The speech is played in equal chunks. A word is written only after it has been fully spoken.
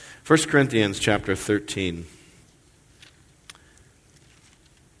1 Corinthians chapter 13.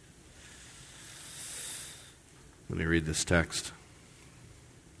 Let me read this text.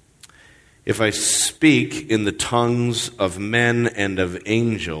 If I speak in the tongues of men and of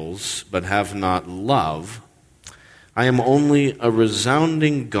angels, but have not love, I am only a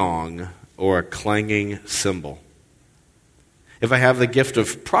resounding gong or a clanging cymbal. If I have the gift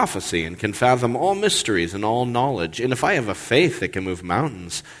of prophecy and can fathom all mysteries and all knowledge, and if I have a faith that can move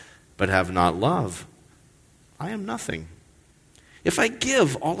mountains, but have not love, I am nothing. If I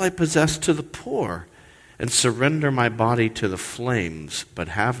give all I possess to the poor and surrender my body to the flames, but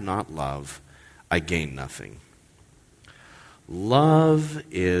have not love, I gain nothing. Love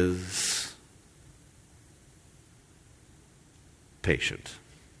is patient.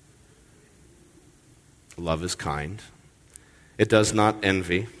 Love is kind. It does not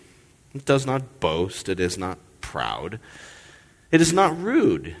envy. It does not boast. It is not proud. It is not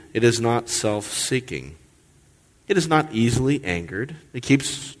rude. It is not self-seeking. It is not easily angered. It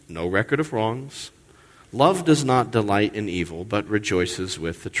keeps no record of wrongs. Love does not delight in evil, but rejoices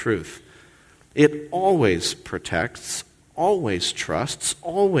with the truth. It always protects, always trusts,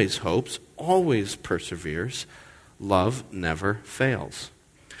 always hopes, always perseveres. Love never fails.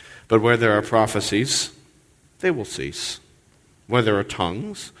 But where there are prophecies, they will cease. Where there are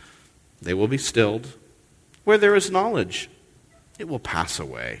tongues, they will be stilled. Where there is knowledge, it will pass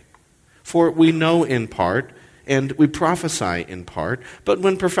away. For we know in part, and we prophesy in part, but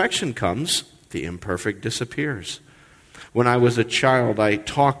when perfection comes, the imperfect disappears. When I was a child, I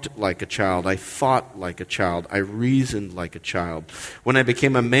talked like a child. I thought like a child. I reasoned like a child. When I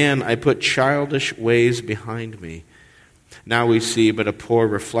became a man, I put childish ways behind me. Now we see but a poor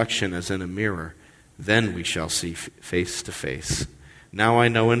reflection as in a mirror. Then we shall see face to face. Now I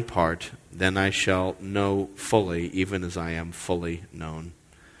know in part, then I shall know fully, even as I am fully known.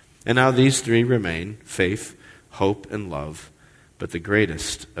 And now these three remain, faith, hope, and love. But the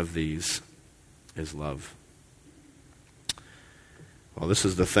greatest of these is love. Well, this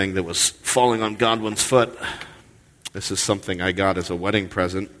is the thing that was falling on Godwin's foot. This is something I got as a wedding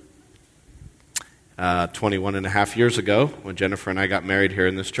present 21 and a half years ago when Jennifer and I got married here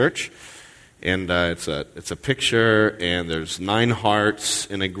in this church. And it's a picture, and there's 9 hearts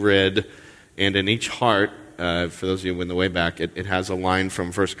in a grid, and in each heart, for those of you in the way back, it has a line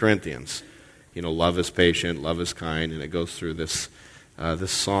from 1 Corinthians. You know, love is patient, love is kind, and it goes through this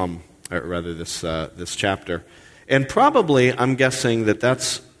psalm, or rather this chapter. And probably, I'm guessing that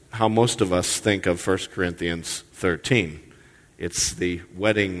that's how most of us think of 1 Corinthians 13. It's the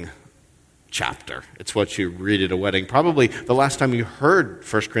wedding chapter. It's what you read at a wedding. Probably the last time you heard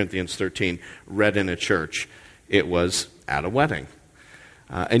 1 Corinthians 13 read in a church, it was at a wedding.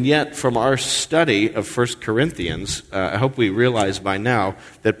 And yet, from our study of 1 Corinthians, I hope we realize by now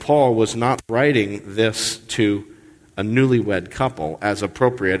that Paul was not writing this to a newlywed couple as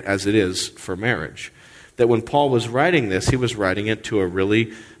appropriate as it is for marriage. That when Paul was writing this, he was writing it to a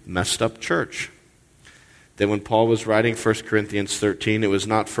really messed up church. That when Paul was writing 1 Corinthians 13, it was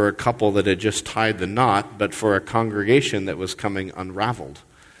not for a couple that had just tied the knot, but for a congregation that was coming unraveled.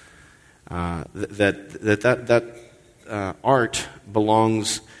 That art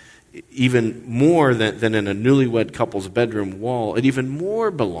belongs even more than in a newlywed couple's bedroom wall. It even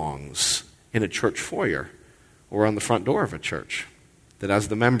more belongs in a church foyer or on the front door of a church. That as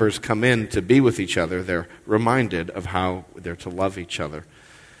the members come in to be with each other, they're reminded of how they're to love each other.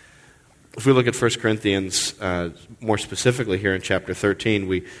 If we look at 1 Corinthians, more specifically here in chapter 13,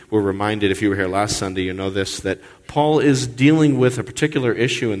 we were reminded, if you were here last Sunday, you know this, that Paul is dealing with a particular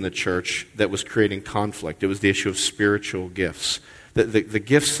issue in the church that was creating conflict. It was the issue of spiritual gifts. The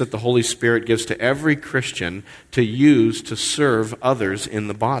gifts that the Holy Spirit gives to every Christian to use to serve others in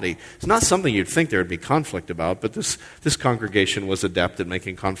the body. It's not something you'd think there would be conflict about, but this congregation was adept at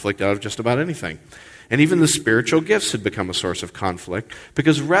making conflict out of just about anything. And even the spiritual gifts had become a source of conflict,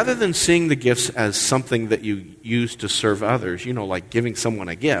 because rather than seeing the gifts as something that you use to serve others, you know, like giving someone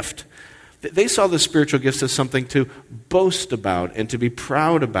a gift, they saw the spiritual gifts as something to boast about and to be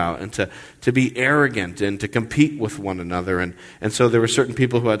proud about and to be arrogant and to compete with one another. And so there were certain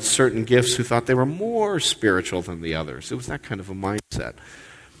people who had certain gifts who thought they were more spiritual than the others. It was that kind of a mindset.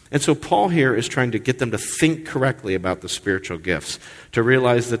 And so Paul here is trying to get them to think correctly about the spiritual gifts, to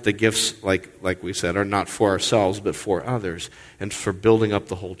realize that the gifts, like we said, are not for ourselves but for others and for building up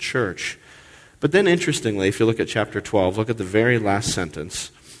the whole church. But then interestingly, if you look at chapter 12, look at the very last sentence.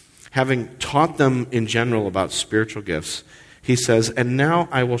 Having taught them in general about spiritual gifts, he says, and now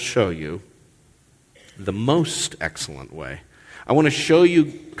I will show you the most excellent way. I want to show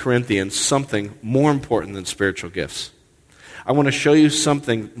you, Corinthians, something more important than spiritual gifts. I want to show you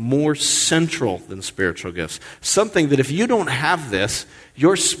something more central than spiritual gifts. Something that if you don't have this,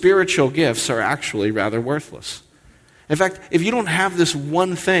 your spiritual gifts are actually rather worthless. In fact, if you don't have this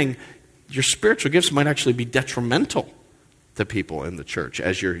one thing, your spiritual gifts might actually be detrimental to people in the church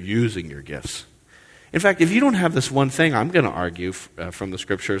as you're using your gifts. In fact, if you don't have this one thing, I'm going to argue from the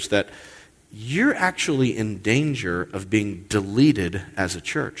scriptures that you're actually in danger of being deleted as a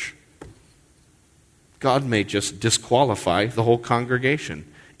church. God may just disqualify the whole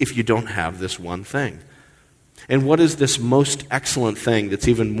congregation if you don't have this one thing. And what is this most excellent thing that's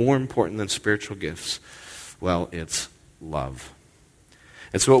even more important than spiritual gifts? Well, it's love.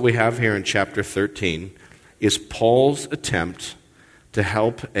 And so what we have here in chapter 13 is Paul's attempt to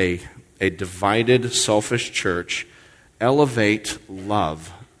help a divided, selfish church elevate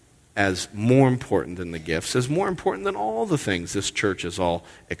love as more important than the gifts, as more important than all the things this church is all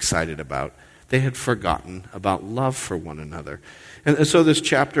excited about. They had forgotten about love for one another. And so this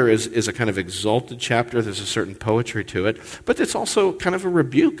chapter is a kind of exalted chapter. There's a certain poetry to it, but it's also kind of a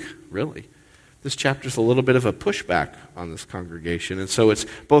rebuke, really. This chapter is a little bit of a pushback on this congregation, and so it's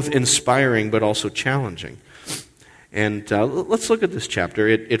both inspiring but also challenging. And let's look at this chapter.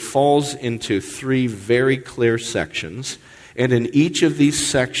 It falls into 3 very clear sections, and in each of these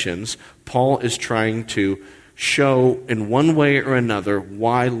sections, Paul is trying to show in one way or another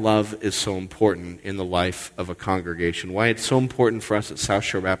why love is so important in the life of a congregation, why it's so important for us at South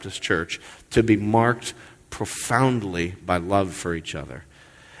Shore Baptist Church to be marked profoundly by love for each other.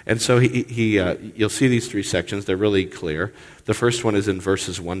 And so you'll see these 3 sections. They're really clear. The first one is in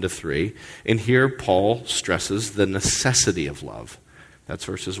verses 1 to 3. And here Paul stresses the necessity of love. That's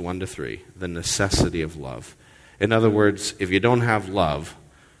verses 1 to 3, the necessity of love. In other words, if you don't have love,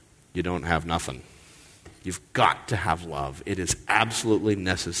 you don't have nothing. You've got to have love. It is absolutely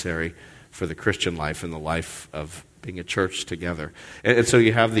necessary for the Christian life and the life of being a church together. And so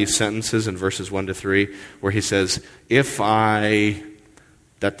you have these sentences in verses 1 to 3 where he says, if I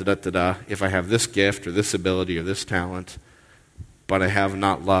have this gift or this ability or this talent, but I have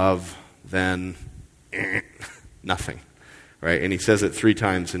not love, then nothing. Right? And he says it 3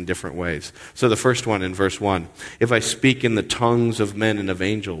 times in different ways. So the first one in verse 1, if I speak in the tongues of men and of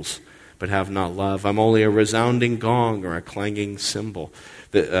angels, but have not love, I'm only a resounding gong or a clanging cymbal.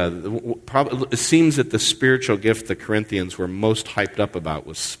 It seems that the spiritual gift the Corinthians were most hyped up about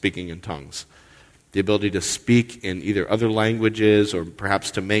was speaking in tongues. The ability to speak in either other languages or perhaps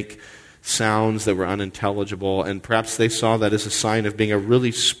to make sounds that were unintelligible. And perhaps they saw that as a sign of being a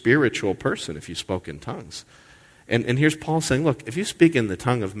really spiritual person if you spoke in tongues. And here's Paul saying, look, if you speak in the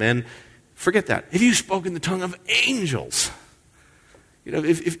tongue of men, forget that. If you spoke in the tongue of angels, you know,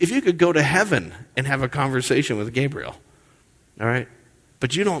 if you could go to heaven and have a conversation with Gabriel, all right,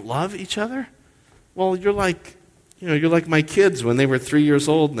 but you don't love each other, well, you're like my kids when they were 3 years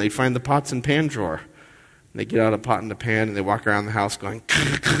old and they find the pots and pan drawer. And they get out a pot and a pan and they walk around the house going,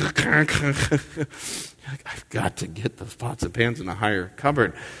 I've got to get those pots and pans in a higher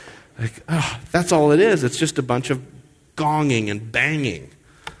cupboard. That's all it is. It's just a bunch of gonging and banging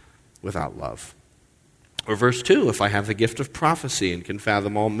without love. Or verse 2, if I have the gift of prophecy and can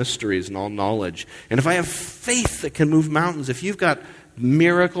fathom all mysteries and all knowledge, and if I have faith that can move mountains, if you've got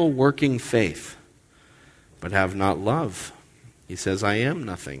miracle-working faith, but have not love, he says, I am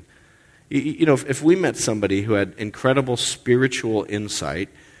nothing. You know, if we met somebody who had incredible spiritual insight,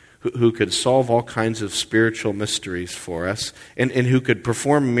 who could solve all kinds of spiritual mysteries for us, and who could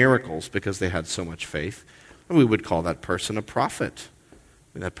perform miracles because they had so much faith, we would call that person a prophet.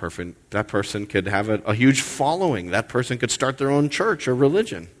 That person could have a huge following. That person could start their own church or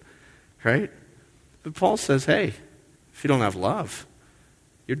religion, right? But Paul says, hey, if you don't have love,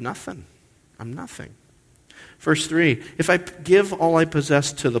 you're nothing. I'm nothing. Verse 3, if I give all I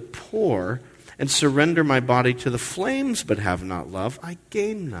possess to the poor and surrender my body to the flames but have not love, I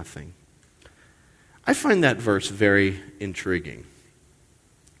gain nothing. I find that verse very intriguing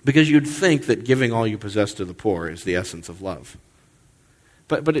because you'd think that giving all you possess to the poor is the essence of love.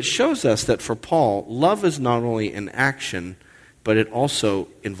 But it shows us that for Paul, love is not only an action, but it also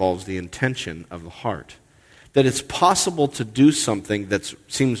involves the intention of the heart. That it's possible to do something that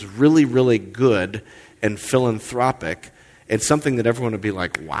seems really, really good and philanthropic, and something that everyone would be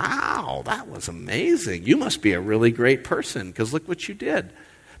like, wow, that was amazing. You must be a really great person because look what you did.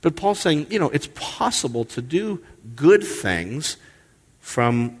 But Paul's saying, it's possible to do good things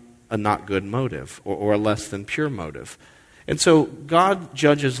from a not good motive or a less than pure motive. And so God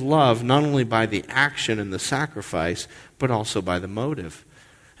judges love not only by the action and the sacrifice, but also by the motive.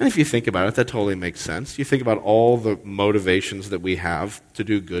 And if you think about it, that totally makes sense. You think about all the motivations that we have to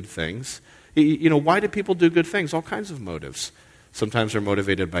do good things. Why do people do good things? All kinds of motives. Sometimes they're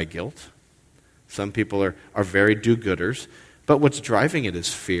motivated by guilt. Some people are very do-gooders. But what's driving it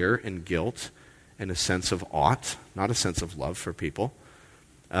is fear and guilt and a sense of ought, not a sense of love for people.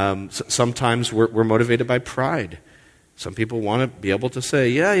 Sometimes we're motivated by pride. Some people want to be able to say,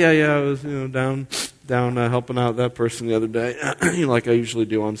 yeah, I was down helping out that person the other day, like I usually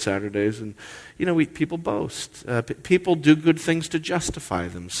do on Saturdays. And, people boast. People do good things to justify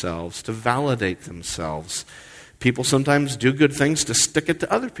themselves, to validate themselves. People sometimes do good things to stick it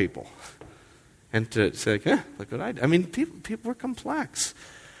to other people and to say, look what I did. I mean, people are complex.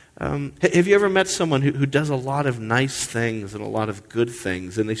 Have you ever met someone who does a lot of nice things and a lot of good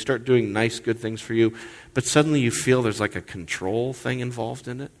things, and they start doing nice, good things for you, but suddenly you feel there's like a control thing involved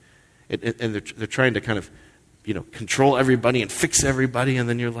in it? And they're trying to kind of, control everybody and fix everybody, and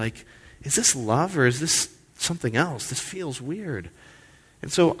then you're like, is this love or is this something else? This feels weird.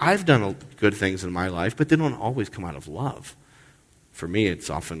 And so I've done good things in my life, but they don't always come out of love. For me, it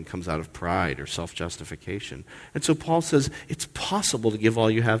often comes out of pride or self-justification. And so Paul says it's possible to give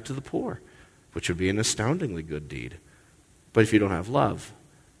all you have to the poor, which would be an astoundingly good deed. But if you don't have love,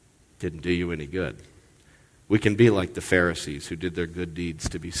 it didn't do you any good. We can be like the Pharisees who did their good deeds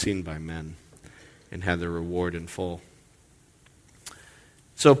to be seen by men and had their reward in full.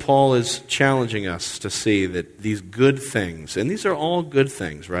 So Paul is challenging us to see that these good things, and these are all good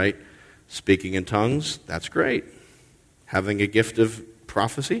things, right? Speaking in tongues, that's great. Having a gift of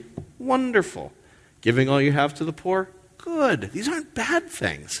prophecy, wonderful. Giving all you have to the poor, good. These aren't bad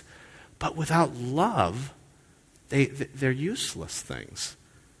things. But without love, they're useless things.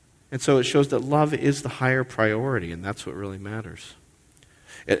 And so it shows that love is the higher priority, and that's what really matters.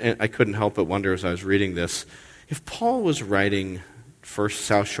 And I couldn't help but wonder as I was reading this, if Paul was writing First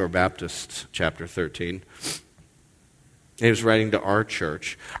South Shore Baptist, chapter 13, and he was writing to our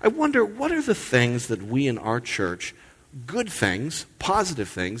church, I wonder what are the things that we in our church, good things, positive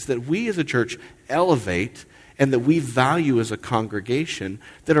things, that we as a church elevate and that we value as a congregation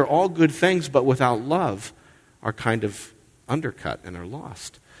that are all good things, but without love are kind of undercut and are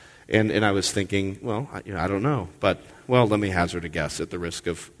lost. And I was thinking, well, I don't know, but, let me hazard a guess at the risk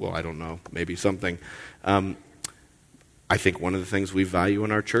of, I don't know, maybe something. I think one of the things we value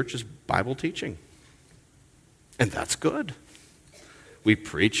in our church is Bible teaching. And that's good. We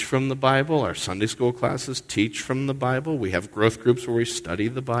preach from the Bible. Our Sunday school classes teach from the Bible. We have growth groups where we study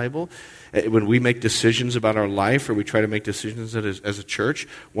the Bible. When we make decisions about our life or we try to make decisions as a church,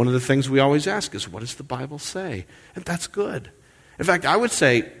 one of the things we always ask is, what does the Bible say? And that's good. In fact, I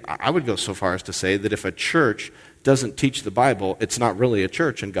would go so far as to say that if a church doesn't teach the Bible, it's not really a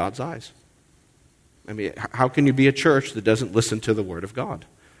church in God's eyes. I mean, how can you be a church that doesn't listen to the Word of God?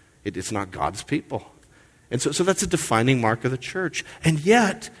 It's not God's people. And so that's a defining mark of the church. And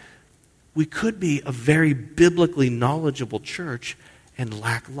yet, we could be a very biblically knowledgeable church and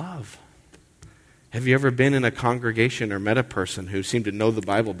lack love. Have you ever been in a congregation or met a person who seemed to know the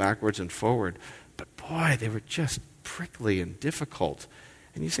Bible backwards and forward, but boy, they were just prickly and difficult?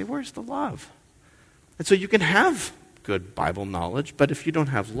 And you say, where's the love? And so you can have good Bible knowledge, but if you don't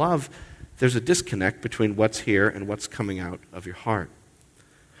have love, there's a disconnect between what's here and what's coming out of your heart.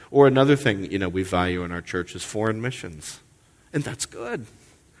 Or another thing, we value in our church is foreign missions. And that's good.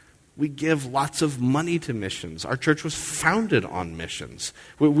 We give lots of money to missions. Our church was founded on missions.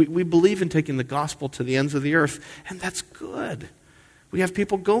 We believe in taking the gospel to the ends of the earth, and that's good. We have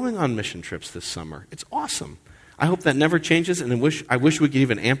people going on mission trips this summer. It's awesome. I hope that never changes, and I wish we could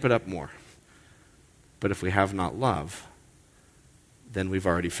even amp it up more. But if we have not love, then we've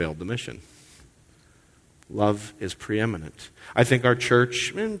already failed the mission. Love is preeminent. I think our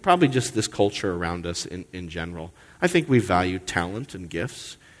church, and probably just this culture around us in general, I think we value talent and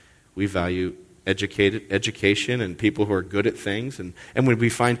gifts. We value education and people who are good at things. And when we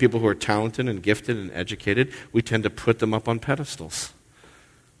find people who are talented and gifted and educated, we tend to put them up on pedestals.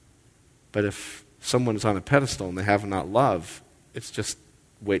 But if someone is on a pedestal and they have not love, it's just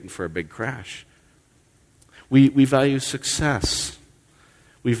waiting for a big crash. We value success.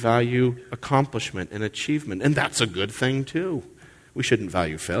 We value accomplishment and achievement, and that's a good thing too. We shouldn't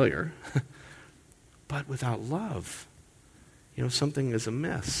value failure. But without love, something is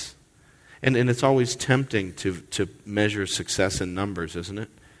amiss. And it's always tempting to measure success in numbers, isn't it?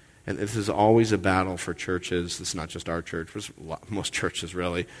 And this is always a battle for churches. It's not just our church, most churches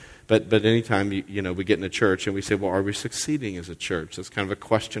really. But anytime we get in a church and we say, well, are we succeeding as a church? That's kind of a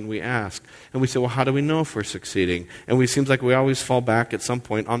question we ask. And we say, well, how do we know if we're succeeding? And it seems like we always fall back at some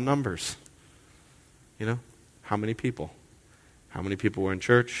point on numbers. How many people? How many people were in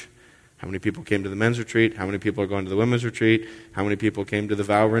church? How many people came to the men's retreat? How many people are going to the women's retreat? How many people came to the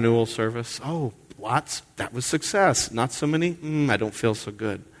vow renewal service? Oh, lots. That was success. Not so many? I don't feel so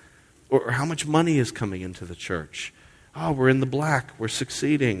good. Or how much money is coming into the church? Oh, we're in the black. We're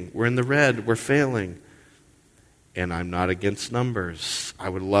succeeding. We're in the red. We're failing. And I'm not against numbers. I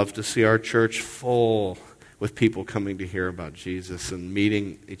would love to see our church full with people coming to hear about Jesus and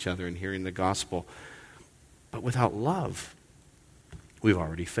meeting each other and hearing the gospel. But without love, we've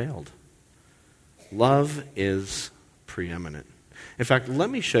already failed. Love is preeminent. In fact, let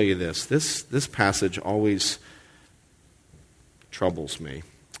me show you this. This passage always troubles me.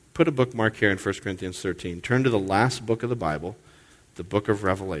 Put a bookmark here in 1 Corinthians 13. Turn to the last book of the Bible, the book of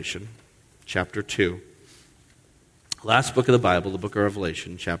Revelation, chapter 2. Last book of the Bible, the book of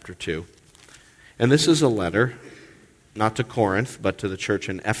Revelation, chapter 2. And this is a letter, not to Corinth, but to the church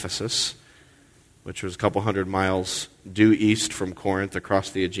in Ephesus, which was a couple hundred miles due east from Corinth across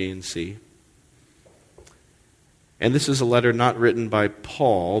the Aegean Sea. And this is a letter not written by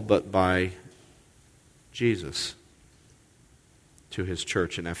Paul, but by Jesus to his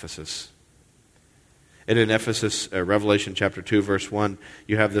church in Ephesus. And in Ephesus, Revelation chapter 2, verse 1,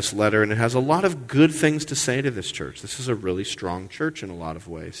 you have this letter, and it has a lot of good things to say to this church. This is a really strong church in a lot of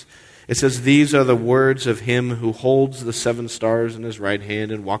ways. It says, "These are the words of him who holds the 7 stars in his right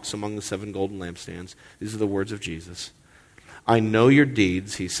hand and walks among the 7 golden lampstands." These are the words of Jesus. "I know your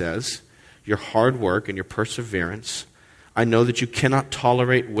deeds," he says, "your hard work and your perseverance. I know that you cannot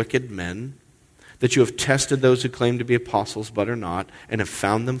tolerate wicked men, that you have tested those who claim to be apostles but are not, and have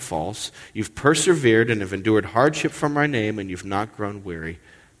found them false. You've persevered and have endured hardship for my name, and you've not grown weary."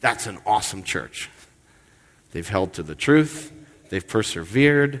 That's an awesome church. They've held to the truth. They've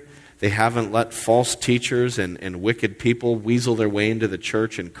persevered. They haven't let false teachers and wicked people weasel their way into the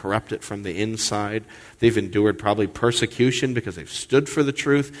church and corrupt it from the inside. They've endured probably persecution because they've stood for the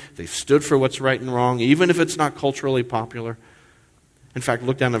truth. They've stood for what's right and wrong, even if it's not culturally popular. In fact,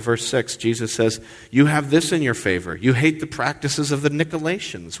 look down at verse 6. Jesus says, "You have this in your favor. You hate the practices of the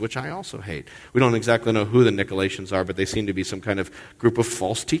Nicolaitans," which I also hate. We don't exactly know who the Nicolaitans are, but they seem to be some kind of group of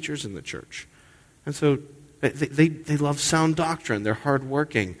false teachers in the church. And so they love sound doctrine. They're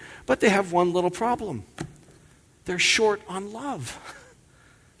hardworking. But they have one little problem. They're short on love.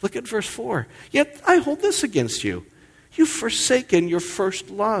 Look at verse 4. "Yet I hold this against you. You've forsaken your first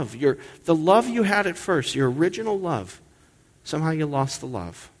love." The love you had at first, your original love. Somehow you lost the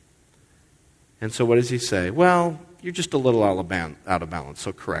love. And so what does he say? Well, you're just a little out of balance,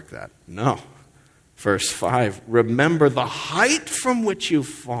 so correct that. No. Verse 5, "Remember the height from which you've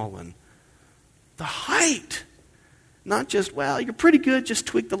fallen." The height. Not just, well, you're pretty good, just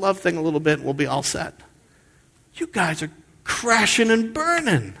tweak the love thing a little bit and we'll be all set. You guys are crashing and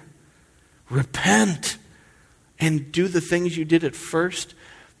burning. Repent and do the things you did at first.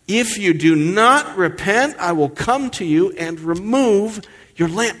 If you do not repent, I will come to you and remove your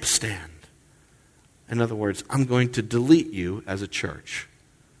lampstand. In other words, I'm going to delete you as a church.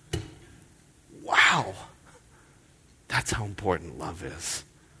 Wow. That's how important love is.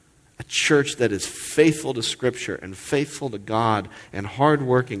 A church that is faithful to Scripture and faithful to God and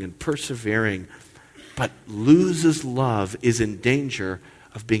hardworking and persevering, but loses love, is in danger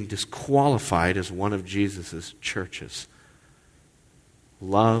of being disqualified as one of Jesus' churches.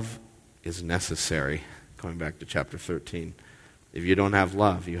 Love is necessary. Going back to chapter 13. If you don't have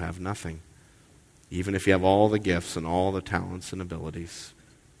love, you have nothing. Even if you have all the gifts and all the talents and abilities.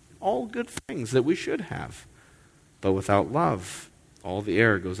 All good things that we should have. But without love, all the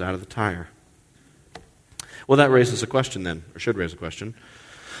air goes out of the tire. Well, that raises a question then, or should raise a question.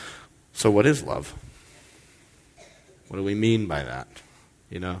 So what is love? What do we mean by that?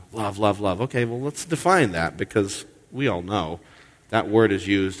 Love, love, love. Okay, well, let's define that, because we all know that word is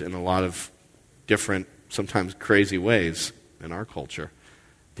used in a lot of different, sometimes crazy ways in our culture.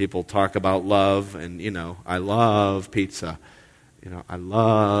 People talk about love and, I love pizza. I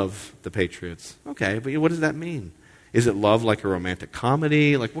love the Patriots. Okay, but what does that mean? Is it love like a romantic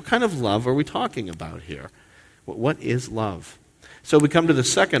comedy? Like, what kind of love are we talking about here? What is love? So we come to the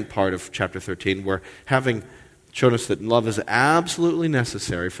second part of chapter 13, where having shown us that love is absolutely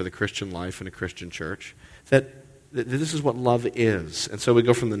necessary for the Christian life and a Christian church, that this is what love is. And so we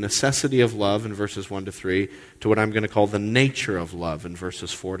go from the necessity of love in verses 1 to 3 to what I'm going to call the nature of love in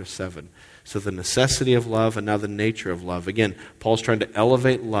verses 4 to 7. So the necessity of love and now the nature of love. Again, Paul's trying to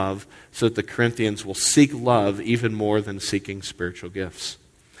elevate love so that the Corinthians will seek love even more than seeking spiritual gifts.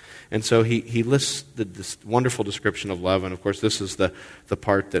 And so he lists this wonderful description of love. And of course, this is the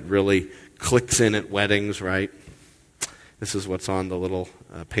part that really clicks in at weddings, right? This is what's on the little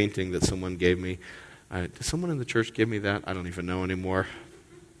painting that someone gave me. Did someone in the church give me that? I don't even know anymore.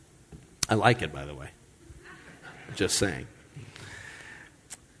 I like it, by the way. Just saying.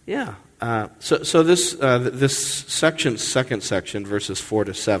 Yeah. So this section, second section, verses 4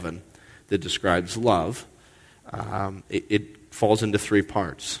 to 7, that describes love, it falls into three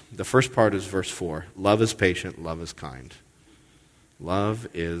parts. The first part is verse 4. Love is patient, love is kind. Love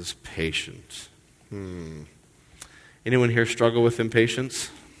is patient. Anyone here struggle with impatience?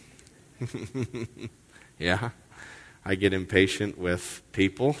 Yeah. I get impatient with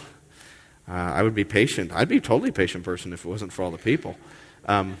people. I would be patient. I'd be a totally patient person if it wasn't for all the people.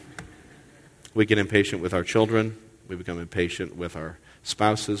 We get impatient with our children. We become impatient with our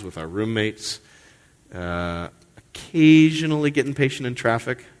spouses, with our roommates. Occasionally get impatient in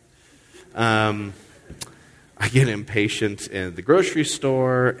traffic. I get impatient in the grocery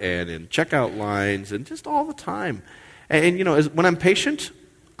store and in checkout lines and just all the time. And when I'm patient,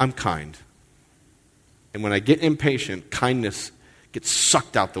 I'm kind. And when I get impatient, kindness gets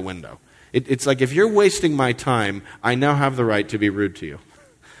sucked out the window. It's like if you're wasting my time, I now have the right to be rude to you.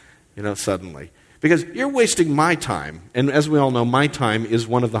 Suddenly. Because you're wasting my time. And as we all know, my time is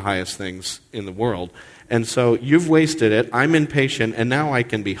one of the highest things in the world. And so you've wasted it, I'm impatient, and now I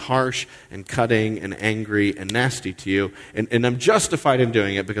can be harsh and cutting and angry and nasty to you. And I'm justified in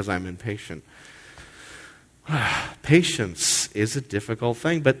doing it because I'm impatient. Patience is a difficult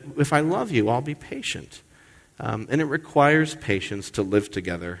thing, but if I love you, I'll be patient. And it requires patience to live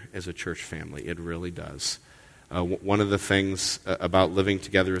together as a church family. It really does. One of the things about living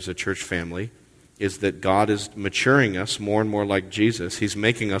together as a church family is that God is maturing us more and more like Jesus. He's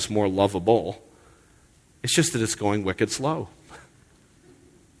making us more lovable. It's just that it's going wicked slow.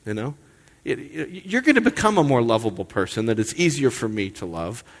 You're going to become a more lovable person, that it's easier for me to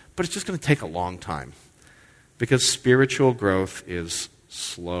love, but it's just going to take a long time. Because spiritual growth is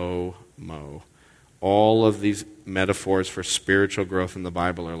slow-mo. All of these metaphors for spiritual growth in the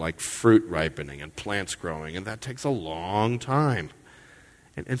Bible are like fruit ripening and plants growing, and that takes a long time.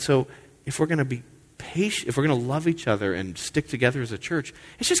 And so if we're going to be patient, if we're going to love each other and stick together as a church,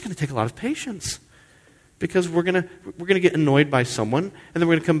 it's just going to take a lot of patience. Because we're going to get annoyed by someone, and then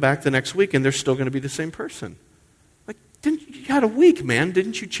we're going to come back the next week, and they're still going to be the same person. Like, you had a week, man.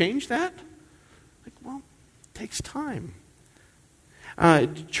 Didn't you change that? Like, well, it takes time.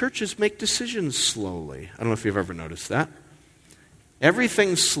 Churches make decisions slowly. I don't know if you've ever noticed that.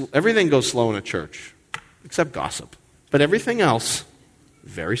 Everything goes slow in a church, except gossip. But everything else,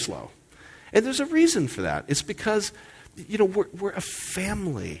 very slow. And there's a reason for that. It's because, we're a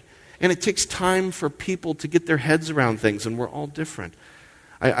family. And it takes time for people to get their heads around things, and we're all different.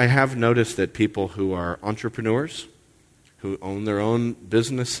 I have noticed that people who are entrepreneurs, who own their own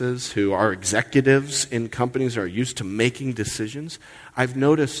businesses, who are executives in companies, are used to making decisions. I've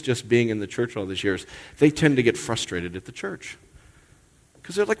noticed just being in the church all these years, they tend to get frustrated at the church.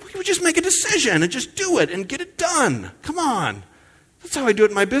 Because they're like, we just make a decision and just do it and get it done. Come on. That's how I do it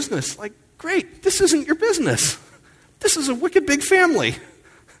in my business. Like, great, this isn't your business. This is a wicked big family.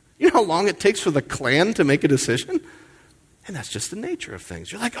 You know how long it takes for the clan to make a decision? And that's just the nature of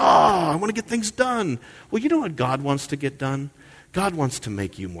things. You're like, I want to get things done. Well, you know what God wants to get done? God wants to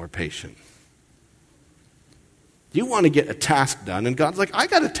make you more patient. You want to get a task done, and God's like, I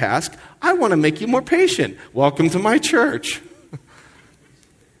got a task. I want to make you more patient. Welcome to my church.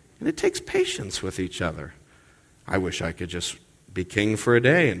 And it takes patience with each other. I wish I could just be king for a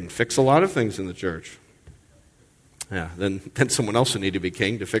day and fix a lot of things in the church. Yeah, then someone else would need to be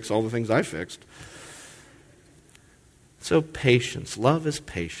king to fix all the things I fixed. So patience. Love is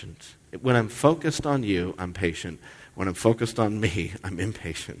patient. When I'm focused on you, I'm patient. When I'm focused on me, I'm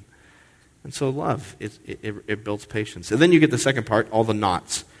impatient. And so love, it builds patience. And then you get the second part, all the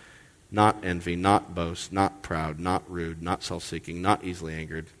nots. Not envy, not boast, not proud, not rude, not self-seeking, not easily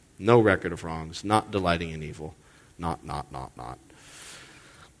angered, no record of wrongs, not delighting in evil, not.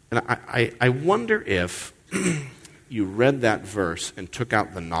 And I wonder if you read that verse and took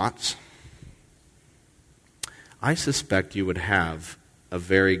out the nots, I suspect you would have a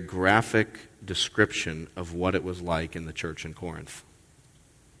very graphic description of what it was like in the church in Corinth.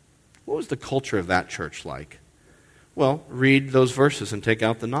 What was the culture of that church like? Well, read those verses and take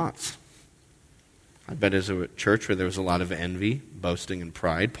out the nots. I bet it was a church where there was a lot of envy, boasting, and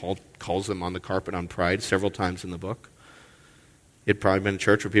pride. Paul calls them on the carpet on pride several times in the book. It'd probably been a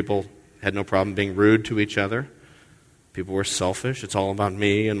church where people had no problem being rude to each other. People were selfish. It's all about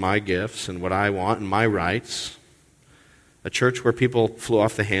me and my gifts and what I want and my rights. A church where people flew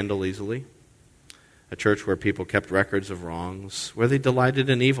off the handle easily. A church where people kept records of wrongs, where they delighted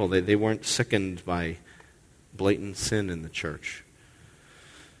in evil. They weren't sickened by blatant sin in the church.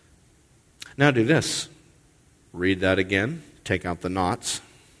 Now do this. Read that again. Take out the nots.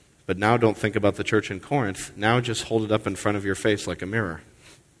 But now don't think about the church in Corinth. Now just hold it up in front of your face like a mirror.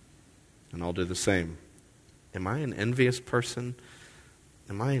 And I'll do the same. Am I an envious person?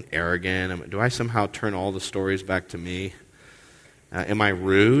 Am I an arrogant? Do I somehow turn all the stories back to me? Am I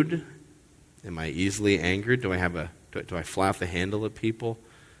rude? Am I easily angered? Do I flap the handle at people?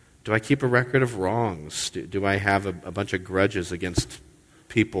 Do I keep a record of wrongs? Do I have a bunch of grudges against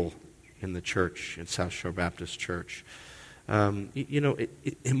people in the church, in South Shore Baptist Church? Am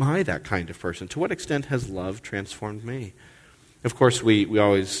I that kind of person? To what extent has love transformed me? Of course, we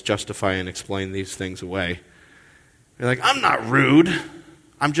always justify and explain these things away. We're like, I'm not rude.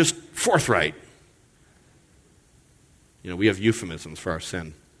 I'm just forthright. We have euphemisms for our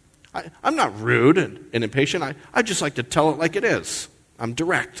sin. I'm not rude and impatient. I just like to tell it like it is. I'm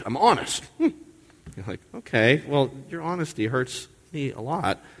direct. I'm honest. You're like, okay, well, your honesty hurts me a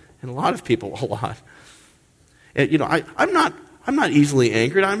lot, and a lot of people a lot. And, I'm not easily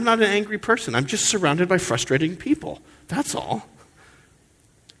angered. I'm not an angry person. I'm just surrounded by frustrating people. That's all.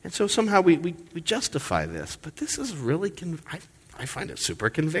 And so somehow we justify this. But this is really, I find it super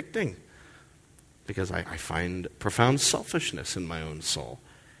convicting. Because I find profound selfishness in my own soul.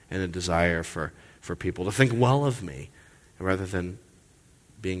 And a desire for people to think well of me. Rather than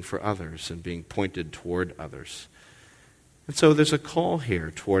being for others and being pointed toward others. And so there's a call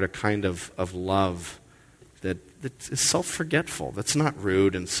here toward a kind of love that is self-forgetful, that's not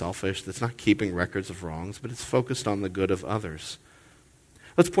rude and selfish, that's not keeping records of wrongs, but it's focused on the good of others.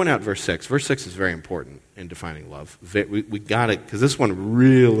 Let's point out verse 6. Verse 6 is very important in defining love. We got it, because this one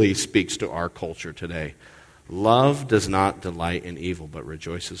really speaks to our culture today. Love does not delight in evil, but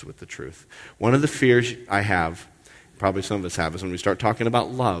rejoices with the truth. One of the fears I have, probably some of us have, is when we start talking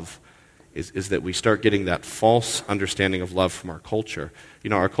about love, is that we start getting that false understanding of love from our culture.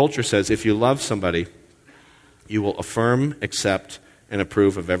 Our culture says if you love somebody, you will affirm, accept, and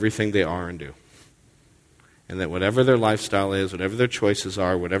approve of everything they are and do. And that whatever their lifestyle is, whatever their choices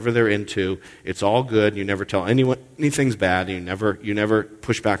are, whatever they're into, it's all good. You never tell anyone anything's bad. You never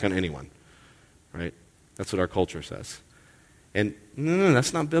push back on anyone. Right? That's what our culture says. And no,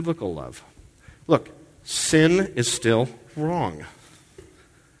 that's not biblical love. Look, sin is still wrong.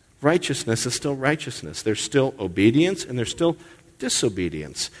 Righteousness is still righteousness. There's still obedience and there's still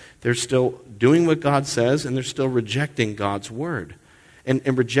disobedience. They're still doing what God says and they're still rejecting God's word.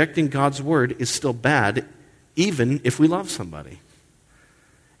 And rejecting God's word is still bad even if we love somebody.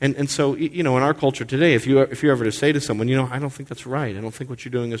 And so, in our culture today, if you're ever to say to someone, I don't think that's right. I don't think what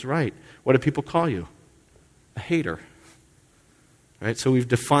you're doing is right. What do people call you? A hater. Right? So we've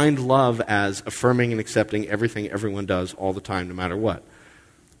defined love as affirming and accepting everything everyone does all the time, no matter what.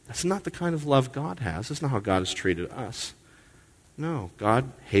 That's not the kind of love God has. That's not how God has treated us. No,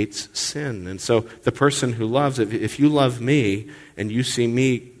 God hates sin. And so the person who loves, if you love me and you see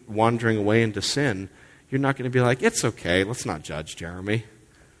me wandering away into sin, you're not going to be like, it's okay, let's not judge Jeramie.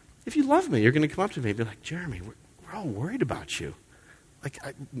 If you love me, you're going to come up to me and be like, Jeramie, we're all worried about you.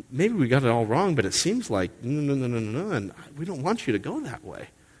 Maybe we got it all wrong, but it seems like, no, and we don't want you to go that way.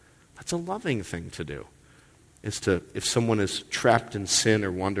 That's a loving thing to do, if someone is trapped in sin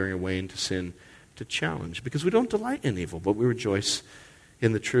or wandering away into sin, to challenge. Because we don't delight in evil, but we rejoice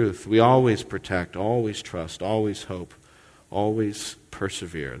in the truth. We always protect, always trust, always hope, always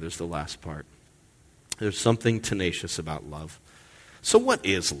persevere. There's the last part. There's something tenacious about love. So what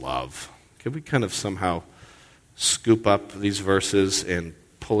is love? Can we kind of somehow scoop up these verses and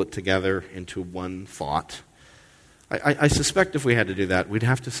pull it together into one thought? I suspect if we had to do that, we'd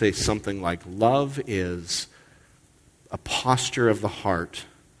have to say something like, love is a posture of the heart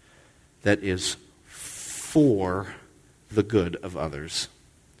that is for the good of others,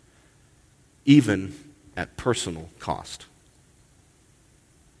 even at personal cost.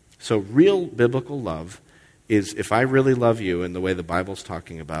 So real biblical love is, if I really love you in the way the Bible's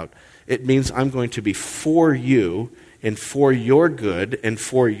talking about, it means I'm going to be for you and for your good and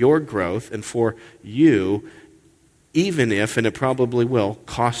for your growth and for you, even if, and it probably will,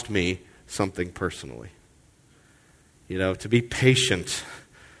 cost me something personally. To be patient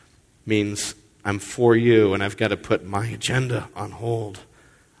means I'm for you and I've got to put my agenda on hold.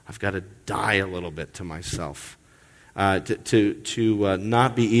 I've got to die a little bit to myself. To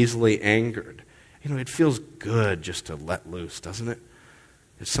not be easily angered. It feels good just to let loose, doesn't it?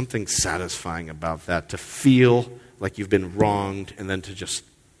 There's something satisfying about that, to feel like you've been wronged and then to just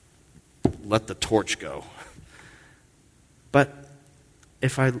let the torch go. But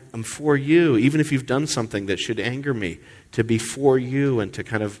if I am for you, even if you've done something that should anger me, to be for you and to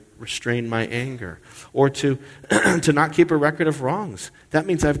kind of restrain my anger. Or to not keep a record of wrongs. That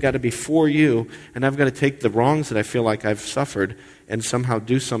means I've got to be for you, and I've got to take the wrongs that I feel like I've suffered and somehow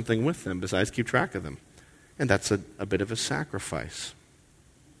do something with them besides keep track of them. And that's a bit of a sacrifice.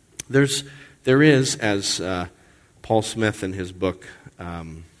 There is, as Paul Smith in his book, A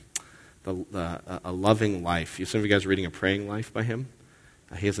Loving Life. Some of you guys are reading A Praying Life by him?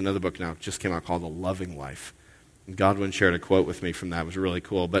 He has another book now, just came out, called A Loving Life. And Godwin shared a quote with me from that. It was really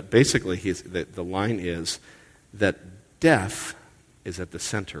cool. But basically, the line is that death is at the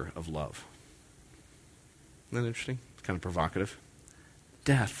center of love. Isn't that interesting? It's kind of provocative.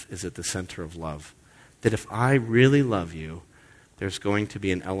 Death is at the center of love. That if I really love you, there's going to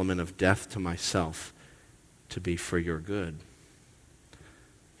be an element of death to myself to be for your good.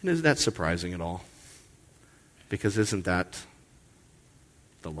 And is that surprising at all? Because isn't that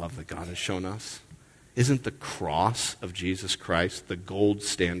the love that God has shown us? Isn't the cross of Jesus Christ the gold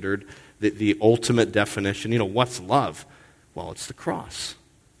standard, the ultimate definition? What's love? Well, it's the cross.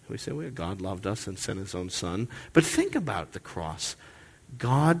 We say, well, God loved us and sent his own son. But think about the cross.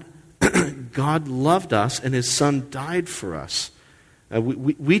 God loved us and his son died for us.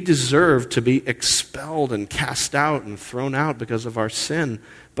 We deserve to be expelled and cast out and thrown out because of our sin.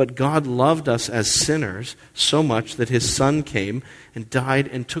 But God loved us as sinners so much that his son came and died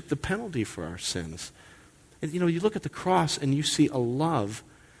and took the penalty for our sins. And you look at the cross and you see a love,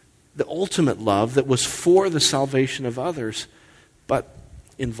 the ultimate love that was for the salvation of others, but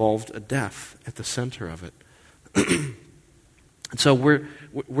involved a death at the center of it. And so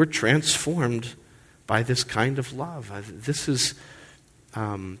we're transformed by this kind of love. This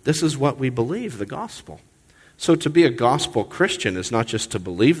is what we believe, the gospel. So to be a gospel Christian is not just to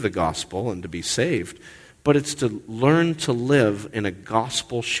believe the gospel and to be saved, but it's to learn to live in a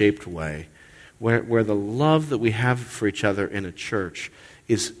gospel-shaped way where the love that we have for each other in a church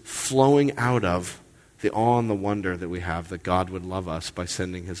is flowing out of the awe and the wonder that we have that God would love us by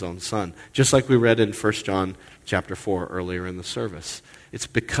sending his own son. Just like we read in 1 John chapter 4 earlier in the service. It's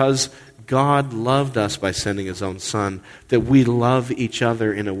because God loved us by sending his own son that we love each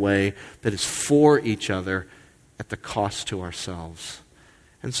other in a way that is for each other at the cost to ourselves.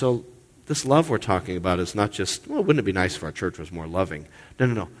 And so this love we're talking about is not just, well, wouldn't it be nice if our church was more loving?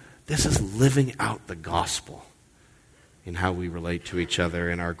 No. This is living out the gospel in how we relate to each other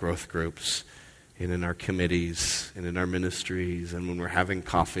in our growth groups, and in our committees, and in our ministries, and when we're having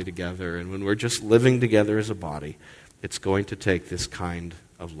coffee together, and when we're just living together as a body. It's going to take this kind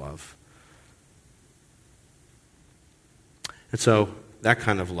of love. And so that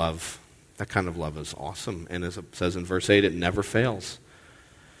kind of love is awesome. And as it says in verse 8, it never fails.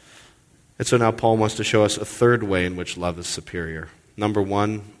 And so now Paul wants to show us a third way in which love is superior. Number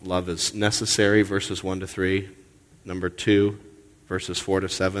 1, love is necessary, verses 1 to 3. Number 2, verses 4 to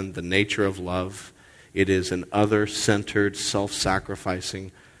 7, the nature of love. It is an other-centered,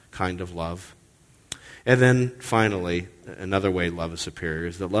 self-sacrificing kind of love. And then finally, another way love is superior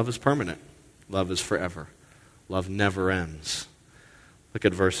is that love is permanent. Love is forever. Love never ends. Look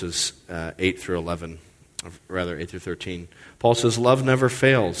at verses 8 through 11, or rather 8 through 13. Paul says, love never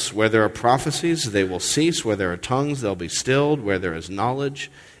fails. Where there are prophecies, they will cease. Where there are tongues, they'll be stilled. Where there is knowledge,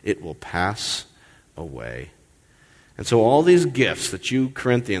 it will pass away. And so all these gifts that you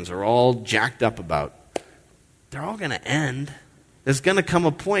Corinthians are all jacked up about, they're all going to end. There's going to come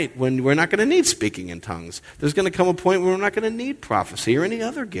a point when we're not going to need speaking in tongues. There's going to come a point when we're not going to need prophecy or any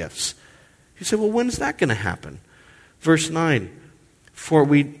other gifts. You say, well, when's that going to happen? Verse 9, for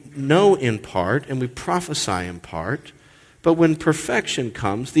we know in part and we prophesy in part, but when perfection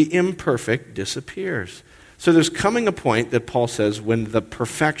comes, the imperfect disappears. So there's coming a point that Paul says when the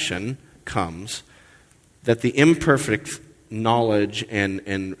perfection comes, that the imperfect knowledge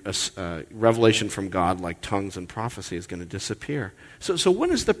and revelation from God, like tongues and prophecy, is going to disappear. So when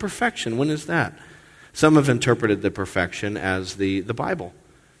is the perfection? When is that? Some have interpreted the perfection as the Bible.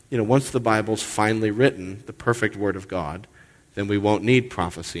 Once the Bible's finally written, the perfect Word of God, then we won't need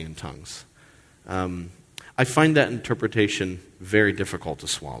prophecy and tongues. I find that interpretation very difficult to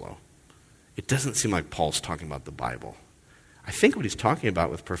swallow. It doesn't seem like Paul's talking about the Bible. I think what he's talking about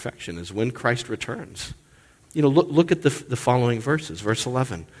with perfection is when Christ returns. Look at the following verses. Verse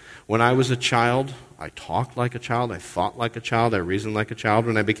 11. When I was a child, I talked like a child, I thought like a child, I reasoned like a child.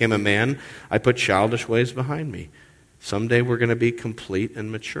 When I became a man, I put childish ways behind me. Someday we're going to be complete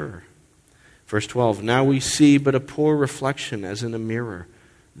and mature. Verse 12. Now we see but a poor reflection as in a mirror.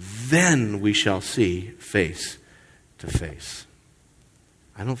 Then we shall see face to face.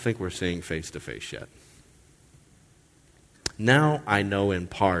 I don't think we're seeing face to face yet. Now I know in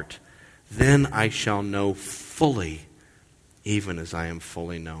part, then I shall know fully, even as I am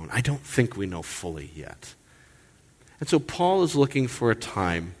fully known. I don't think we know fully yet. And so Paul is looking for a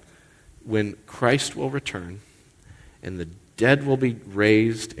time when Christ will return, and the dead will be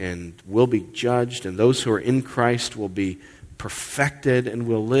raised and will be judged, and those who are in Christ will be perfected and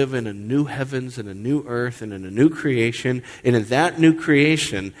will live in a new heavens and a new earth and in a new creation. And in that new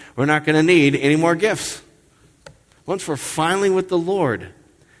creation, we're not going to need any more gifts. Once we're finally with the Lord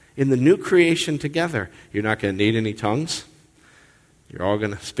in the new creation together, you're not going to need any tongues. You're all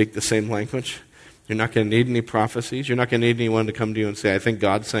going to speak the same language. You're not going to need any prophecies. You're not going to need anyone to come to you and say, I think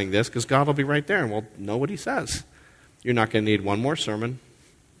God's saying this, because God will be right there and we'll know what he says. You're not going to need one more sermon.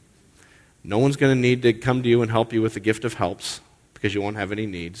 No one's going to need to come to you and help you with the gift of helps, because you won't have any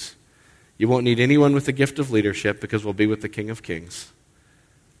needs. You won't need anyone with the gift of leadership, because we'll be with the King of Kings.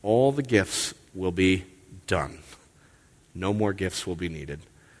 All the gifts will be done. No more gifts will be needed.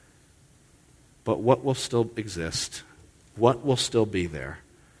 But what will still exist? What will still be there?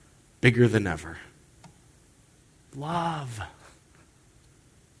 Bigger than ever. Love.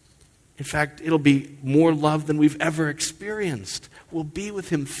 In fact, it'll be more love than we've ever experienced. We'll be with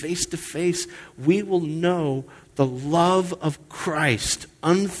him face to face. We will know the love of Christ,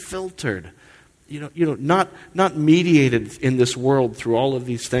 unfiltered. Not mediated in this world through all of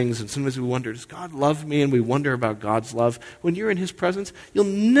these things. And sometimes we wonder, does God love me? And we wonder about God's love. When you're in his presence, you'll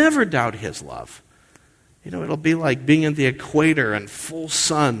never doubt his love. It'll be like being in the equator and full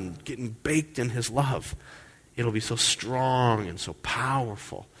sun, getting baked in his love. It'll be so strong and so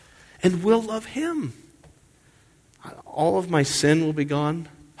powerful. And we'll love him. All of my sin will be gone.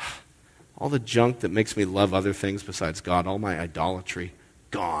 All the junk that makes me love other things besides God, all my idolatry,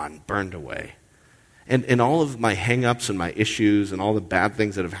 gone, burned away. And all of my hang-ups and my issues and all the bad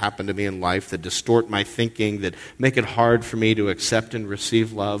things that have happened to me in life that distort my thinking, that make it hard for me to accept and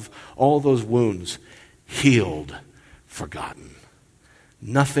receive love, all those wounds, healed, forgotten.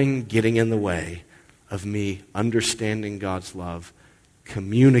 Nothing getting in the way of me understanding God's love,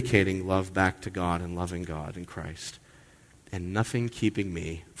 communicating love back to God and loving God in Christ, and nothing keeping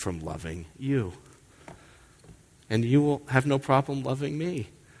me from loving you. And you will have no problem loving me,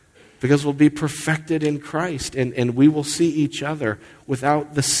 because we'll be perfected in Christ, and we will see each other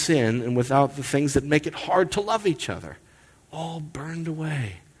without the sin and without the things that make it hard to love each other, all burned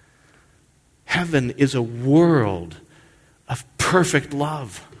away. Heaven is a world of perfect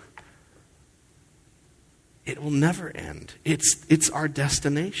love. It will never end. It's our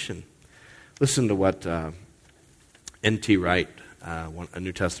destination. Listen to what N.T. Wright, a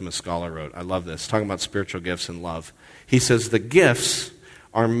New Testament scholar, wrote. I love this, talking about spiritual gifts and love. He says, the gifts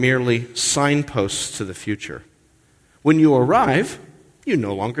are merely signposts to the future. When you arrive, you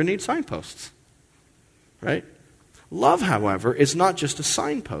no longer need signposts. Right? Love, however, is not just a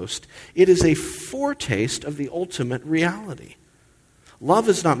signpost. It is a foretaste of the ultimate reality. Love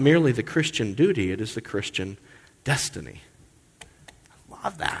is not merely the Christian duty, it is the Christian destiny. I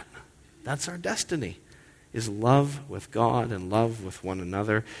love that. That's our destiny, is love with God and love with one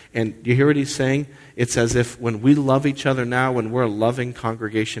another. And you hear what he's saying? It's as if when we love each other now, when we're a loving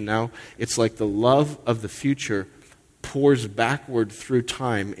congregation now, it's like the love of the future pours backward through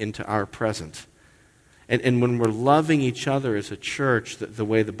time into our present. And when we're loving each other as a church, the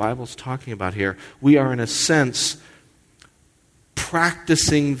way the Bible's talking about here, we are in a sense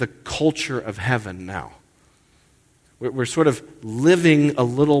practicing the culture of heaven now. We're sort of living a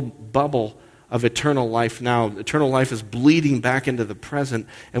little bubble of eternal life now. Eternal life is bleeding back into the present.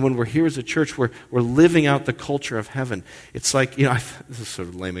 And when we're here as a church, we're living out the culture of heaven. It's like, this is sort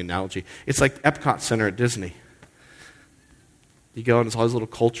of a lame analogy. It's like Epcot Center at Disney. You go and there's all these little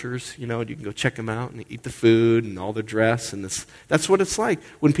cultures, and you can go check them out and eat the food and all their dress. And that's what it's like.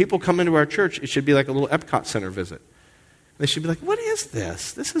 When people come into our church, it should be like a little Epcot Center visit. They should be like, what is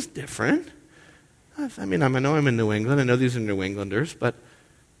this? This is different. I know I'm in New England. I know these are New Englanders, but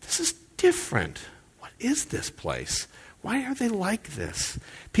this is different. What is this place? Why are they like this?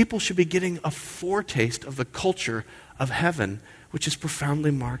 People should be getting a foretaste of the culture of heaven, which is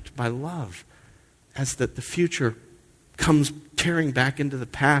profoundly marked by love, as that the future comes tearing back into the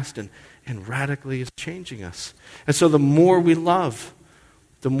past and radically is changing us. And so the more we love,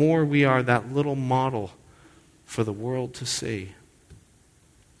 the more we are that little model for the world to see.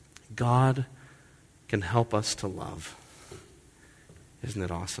 God can help us to love. Isn't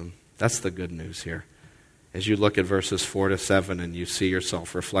it awesome? That's the good news here. As you look at verses 4 to 7 and you see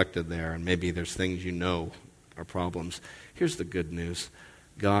yourself reflected there, and maybe there's things you know are problems, here's the good news.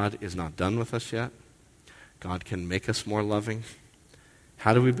 God is not done with us yet. God can make us more loving.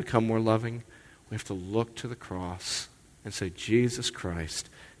 How do we become more loving? We have to look to the cross and say, Jesus Christ,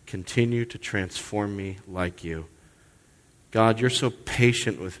 continue to transform me like you. God, you're so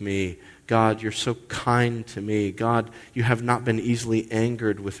patient with me. God, you're so kind to me. God, you have not been easily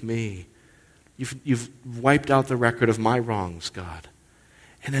angered with me. You've wiped out the record of my wrongs, God.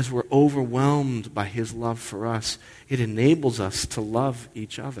 And as we're overwhelmed by his love for us, it enables us to love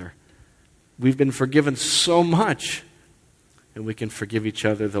each other. We've been forgiven so much, and we can forgive each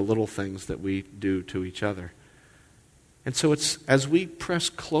other the little things that we do to each other. And so it's as we press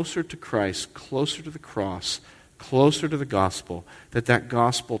closer to Christ, closer to the cross, closer to the gospel, that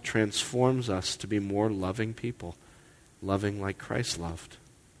gospel transforms us to be more loving people, loving like Christ loved.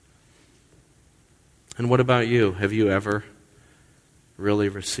 And what about you? Have you ever really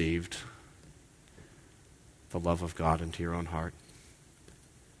received the love of God into your own heart?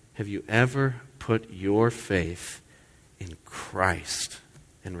 Have you ever put your faith in Christ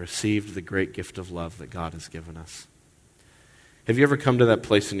and received the great gift of love that God has given us? Have you ever come to that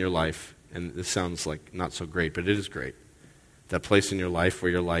place in your life, and this sounds like not so great, but it is great, that place in your life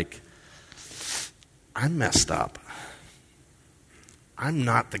where you're like, I'm messed up. I'm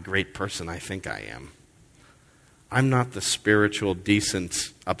not the great person I think I am. I'm not the spiritual,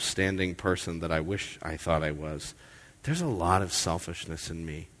 decent, upstanding person that I wish I thought I was. There's a lot of selfishness in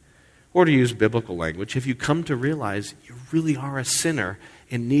me. Or to use biblical language, if you come to realize you really are a sinner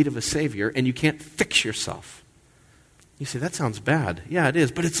in need of a Savior and you can't fix yourself. You say, that sounds bad. Yeah, it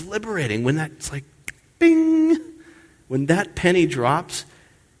is, but it's liberating when that's like, bing! When that penny drops,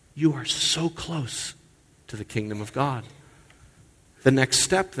 you are so close to the kingdom of God. The next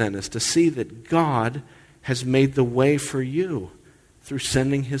step then is to see that God has made the way for you through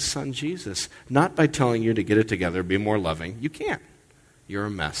sending his son Jesus. Not by telling you to get it together, be more loving. You can't. You're a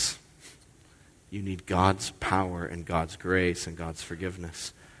mess. You need God's power and God's grace and God's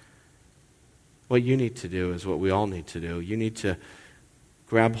forgiveness. What you need to do is what we all need to do. You need to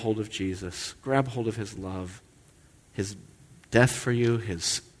grab hold of Jesus, grab hold of his love, his death for you,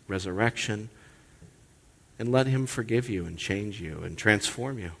 his resurrection, and let him forgive you and change you and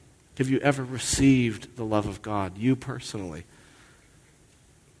transform you. Have you ever received the love of God, you personally?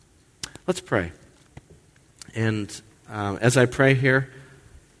 Let's pray. And as I pray here,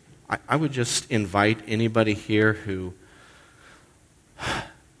 I would just invite anybody here who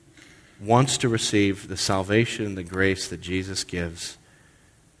wants to receive the salvation and the grace that Jesus gives,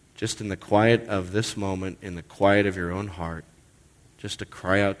 just in the quiet of this moment, in the quiet of your own heart, just to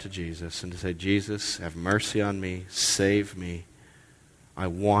cry out to Jesus and to say, Jesus, have mercy on me, save me. I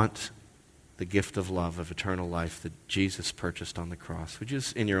want the gift of love, of eternal life that Jesus purchased on the cross. Would you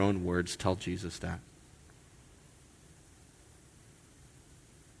just, in your own words, tell Jesus that?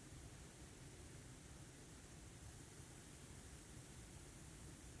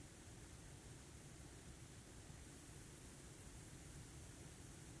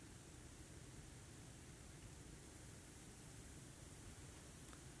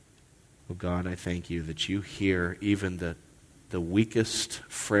 Oh God, I thank you that you hear even the weakest,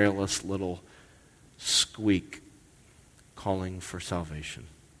 frailest little squeak calling for salvation.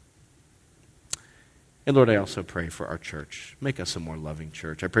 And Lord, I also pray for our church. Make us a more loving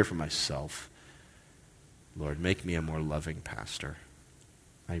church. I pray for myself. Lord, make me a more loving pastor.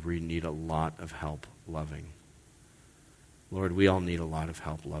 I really need a lot of help loving. Lord, we all need a lot of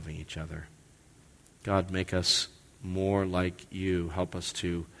help loving each other. God, make us more like you. Help us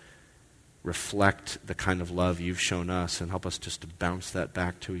to reflect the kind of love you've shown us and help us just to bounce that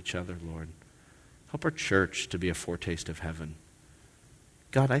back to each other, Lord. Help our church to be a foretaste of heaven.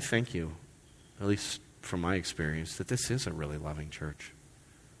 God, I thank you, at least from my experience, that this is a really loving church.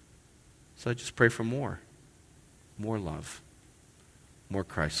 So I just pray for more love, more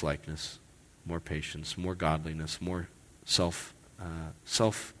Christ-likeness, more patience, more godliness, more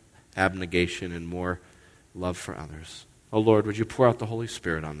self-abnegation, and more love for others. Oh Lord, would you pour out the Holy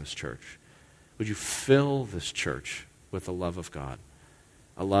Spirit on this church? Would you fill this church with the love of God?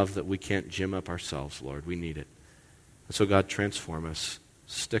 A love that we can't gym up ourselves, Lord. We need it. And so God, transform us.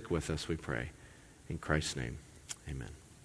 Stick with us, we pray. In Christ's name, amen.